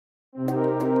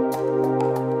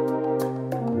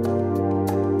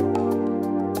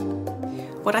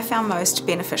What I found most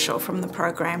beneficial from the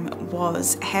program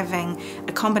was having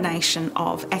a combination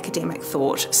of academic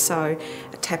thought, so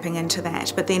tapping into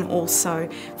that, but then also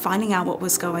finding out what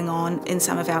was going on in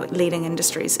some of our leading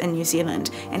industries in New Zealand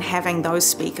and having those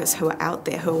speakers who are out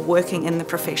there, who are working in the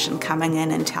profession, coming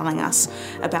in and telling us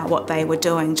about what they were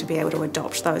doing to be able to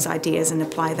adopt those ideas and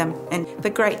apply them. And the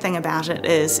great thing about it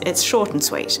is it's short and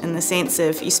sweet in the sense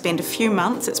of you spend a few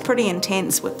months, it's pretty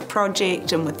intense with the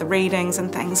project and with the readings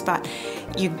and things, but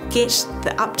you get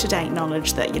the up-to-date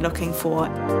knowledge that you're looking for.